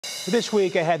This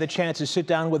week, I had the chance to sit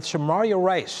down with Samaria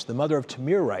Rice, the mother of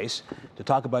Tamir Rice, to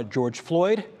talk about George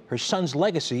Floyd, her son's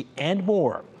legacy, and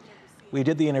more. We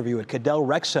did the interview at Cudell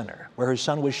Rec Center, where her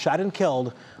son was shot and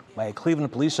killed by a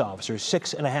Cleveland police officer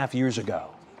 6.5 years ago.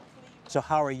 So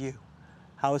how are you?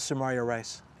 How is Samaria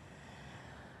Rice?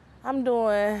 I'm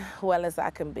doing well as I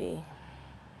can be.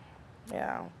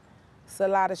 Yeah, it's a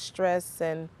lot of stress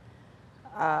and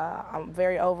I'm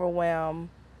very overwhelmed.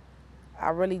 I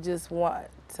really just want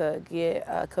to get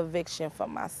a conviction for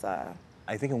my son.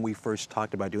 I think when we first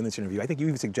talked about doing this interview, I think you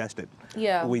even suggested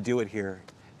we do it here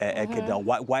at Cudell.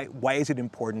 Why is it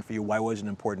important for you? Why was it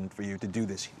important for you to do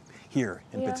this here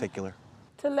in particular?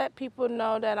 To let people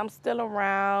know that I'm still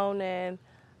around and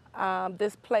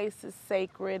this place is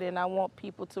sacred and I want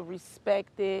people to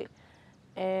respect it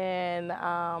and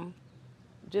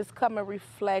just come and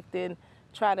reflect and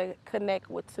try to connect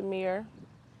with Tamir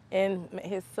and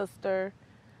his sister.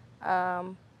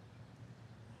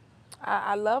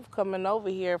 I love coming over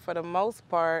here for the most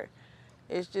part.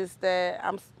 It's just that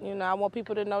I want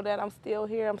people to know that I'm still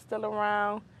here, I'm still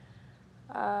around.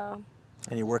 And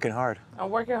you're working hard. I'm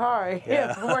working hard.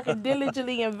 Yeah. I'm working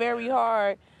diligently and very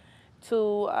hard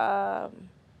to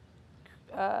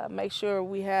make sure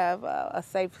we have a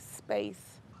safe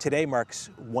space. Today marks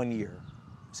 1 year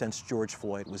since George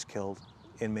Floyd was killed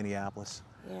in Minneapolis.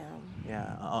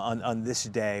 Yeah. On this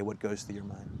day, what goes through your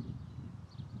mind?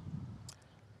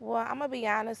 Well, I'm gonna be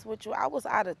honest with you. I was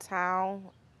out of town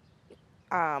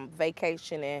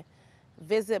vacationing,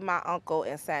 visit my uncle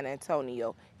in San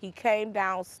Antonio. He came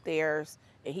downstairs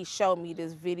and he showed me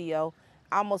this video.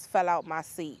 I almost fell out my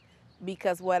seat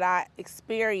because what I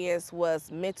experienced was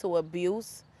mental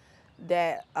abuse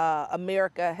that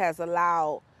America has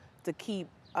allowed to keep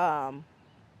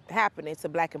happening to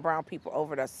Black and brown people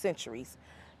over the centuries.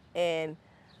 And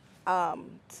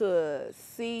to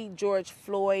see George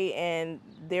Floyd and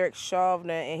Derek Chauvin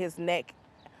and his neck,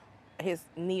 his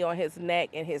knee on his neck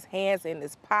and his hands in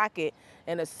his pocket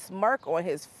and a smirk on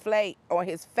his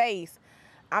face,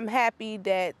 I'm happy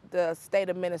that the state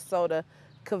of Minnesota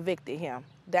convicted him.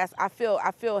 I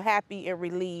feel happy and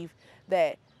relieved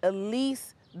that at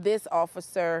least this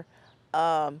officer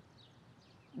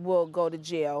will go to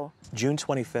jail. June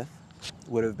 25th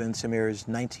would have been Tamir's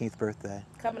 19th birthday.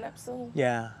 Coming up soon.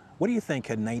 Yeah. What do you think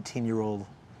a 19-year-old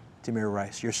Tamir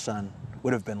Rice, your son,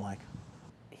 would have been like?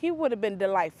 He would have been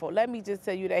delightful. Let me just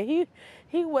tell you that. He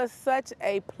was such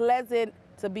a pleasant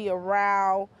to be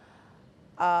around,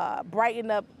 brighten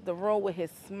up the room with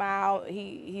his smile.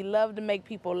 He loved to make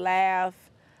people laugh.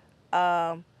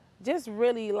 Just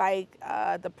really like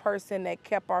the person that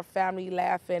kept our family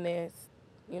laughing and,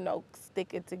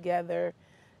 sticking together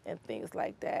and things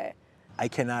like that. I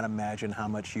cannot imagine how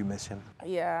much you miss him.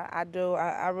 Yeah, I do.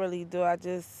 I really do.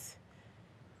 It's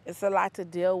a lot to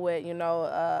deal with.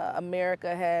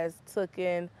 America has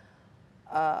taken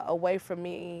away from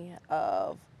me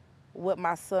of what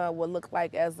my son would look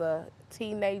like as a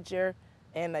teenager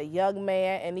and a young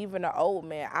man and even an old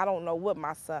man. I don't know what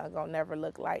my son gonna never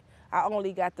look like. I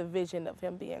only got the vision of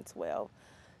him being 12.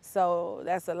 So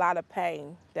that's a lot of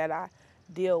pain that I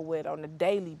deal with on a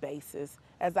daily basis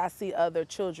as I see other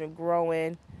children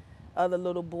growing, other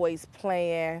little boys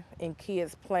playing and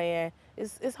kids playing.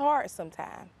 It's hard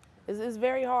sometimes. It's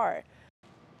very hard.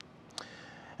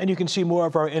 And you can see more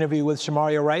of our interview with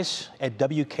Samaria Rice at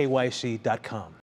WKYC.com.